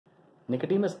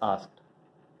Nicodemus asked,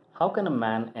 "How can a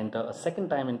man enter a second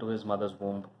time into his mother's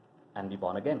womb and be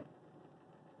born again?"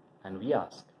 And we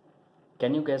ask,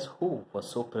 can you guess who was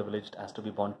so privileged as to be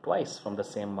born twice from the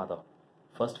same mother,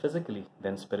 first physically,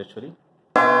 then spiritually?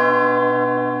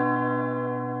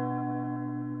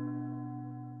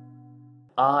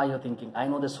 You're thinking, I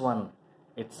know this one.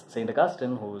 It's St.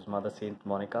 Augustine, whose mother, St.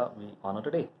 Monica, we honor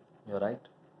today. You're right.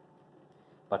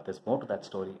 But there's more to that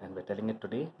story, and we're telling it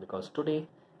today because today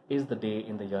is the day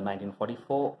in the year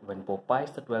 1944 when Pope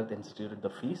Pius XII instituted the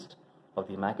feast of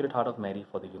the Immaculate Heart of Mary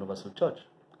for the Universal Church.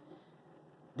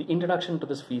 The introduction to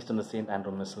this feast in the St.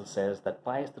 Andrew Missal says that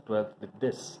Pius XII did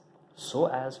this so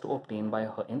as to obtain by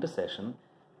her intercession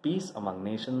peace among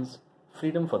nations,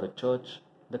 freedom for the Church,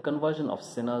 the conversion of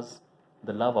sinners,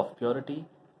 the love of purity,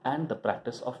 and the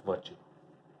practice of virtue.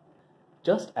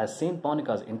 Just as St.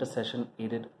 Monica's intercession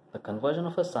aided the conversion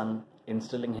of her son,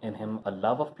 instilling in him a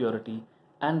love of purity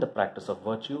and the practice of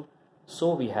virtue,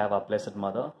 so we have our Blessed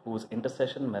Mother, whose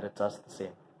intercession merits us the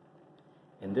same.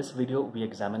 In this video, we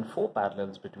examine 4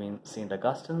 parallels between St.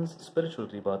 Augustine's spiritual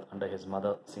rebirth under his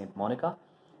mother, St. Monica,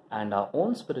 and our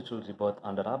own spiritual rebirth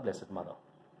under our Blessed Mother.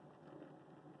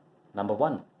 Number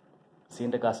 1.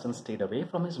 St. Augustine stayed away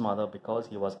from his mother because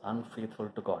he was unfaithful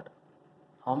to God.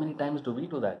 How many times do we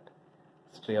do that?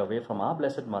 Stray away from our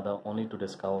Blessed Mother only to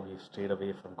discover we've strayed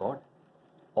away from God?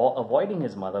 Or avoiding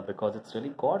his mother because it's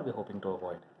really God we're hoping to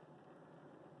avoid?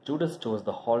 Judas chose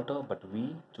the halter, but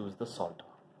we choose the psalter.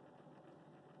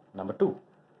 Number 2.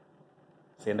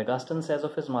 St. Augustine says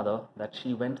of his mother that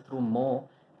she went through more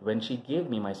when she gave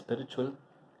me my spiritual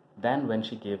than when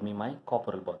she gave me my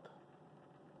corporal birth.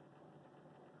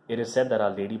 It is said that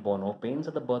Our Lady bore no pains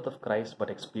at the birth of Christ but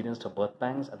experienced her birth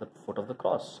pangs at the foot of the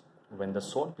cross when the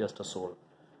sword pierced her soul.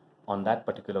 On that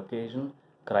particular occasion,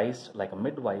 Christ, like a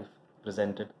midwife,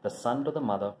 presented the son to the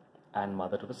mother and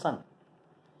mother to the son.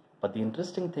 But the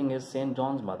interesting thing is St.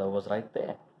 John's mother was right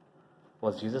there.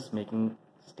 Was Jesus making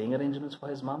staying arrangements for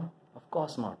his mom? Of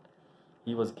course not.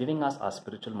 He was giving us our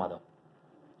spiritual mother.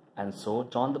 And so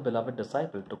John the beloved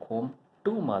disciple took home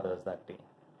 2 mothers that day,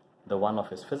 the one of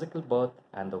his physical birth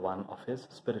and the one of his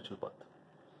spiritual birth.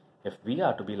 If we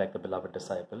are to be like the beloved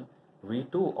disciple, we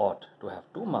too ought to have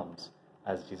 2 moms,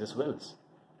 as Jesus wills,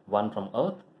 one from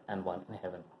earth and one in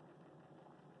heaven.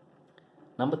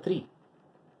 Number 3.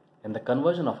 In the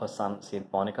conversion of her son,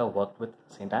 St. Monica worked with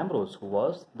St. Ambrose, who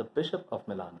was the Bishop of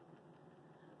Milan.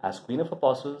 As Queen of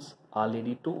Apostles, Our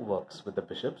Lady too works with the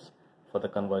bishops for the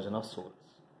conversion of souls.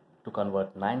 To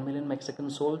convert 9 million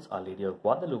Mexican souls, Our Lady of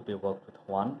Guadalupe worked with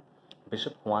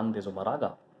Bishop Juan de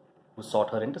Zumárraga, who sought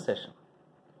her intercession.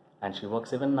 And she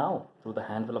works even now through the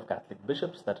handful of Catholic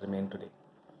bishops that remain today.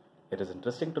 It is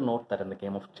interesting to note that in the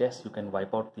game of chess, you can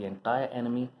wipe out the entire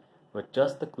enemy with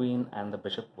just the queen and the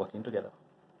bishop working together.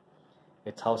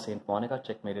 It's how St. Monica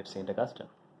checkmated St. Augustine.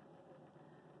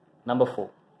 Number 4.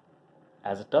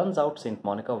 As it turns out, St.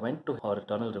 Monica went to her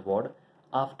eternal reward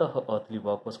after her earthly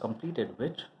work was completed,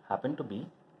 which happened to be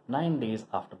 9 days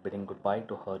after bidding goodbye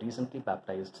to her recently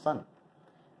baptized son.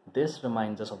 This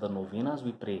reminds us of the novenas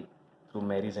we pray through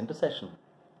Mary's intercession,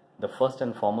 the first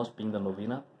and foremost being the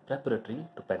novena preparatory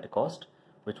to Pentecost,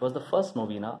 which was the first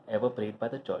novena ever prayed by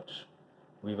the Church.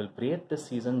 We will pray it this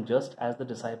season just as the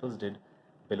disciples did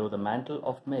below the mantle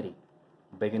of Mary,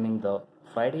 beginning the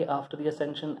Friday after the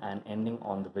Ascension and ending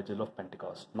on the Vigil of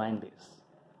Pentecost, 9 days.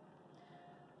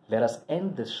 Let us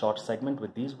end this short segment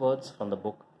with these words from the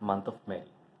book Month of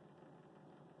Mary.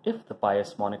 If the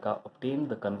pious Monica obtained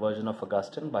the conversion of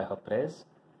Augustine by her prayers,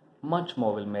 much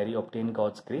more will Mary obtain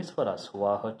God's grace for us who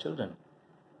are her children,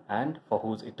 and for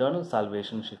whose eternal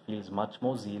salvation she feels much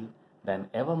more zeal than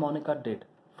ever Monica did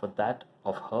for that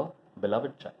of her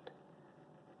beloved child.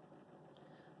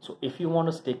 So if you want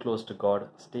to stay close to God,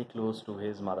 stay close to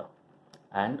his mother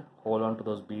and hold on to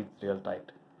those beads real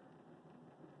tight.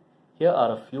 Here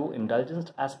are a few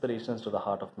indulgent aspirations to the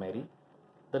heart of Mary.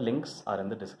 The links are in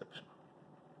the description.